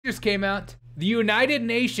just came out. The United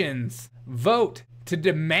Nations vote to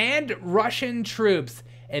demand Russian troops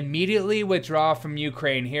immediately withdraw from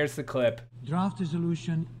Ukraine. Here's the clip. Draft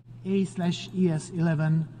resolution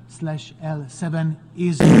A/ES11/L7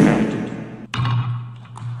 is adopted.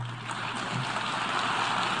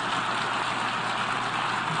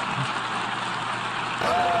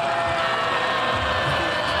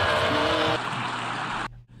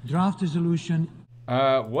 Draft resolution.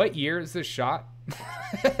 What year is this shot?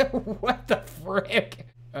 What the frick?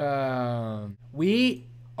 We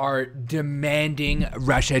are demanding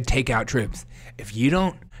Russia take out troops. If you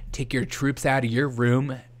don't take your troops out of your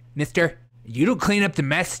room, mister, you don't clean up the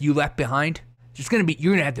mess you left behind,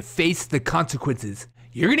 you're gonna have to face the consequences.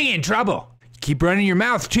 You're gonna get in trouble. Keep running your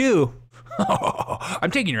mouth too.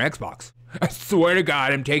 I'm taking your Xbox. I swear to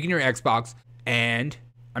God, I'm taking your Xbox. And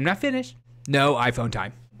I'm not finished. No iPhone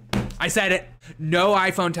time. I said it. No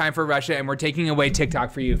iPhone time for Russia, and we're taking away TikTok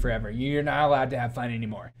for you forever. You're not allowed to have fun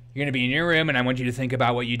anymore. You're gonna be in your room, and I want you to think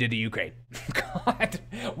about what you did to Ukraine. God,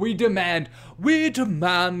 we demand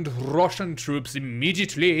Russian troops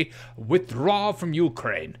immediately withdraw from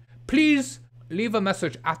Ukraine. Please leave a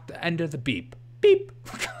message at the end of the beep. Beep.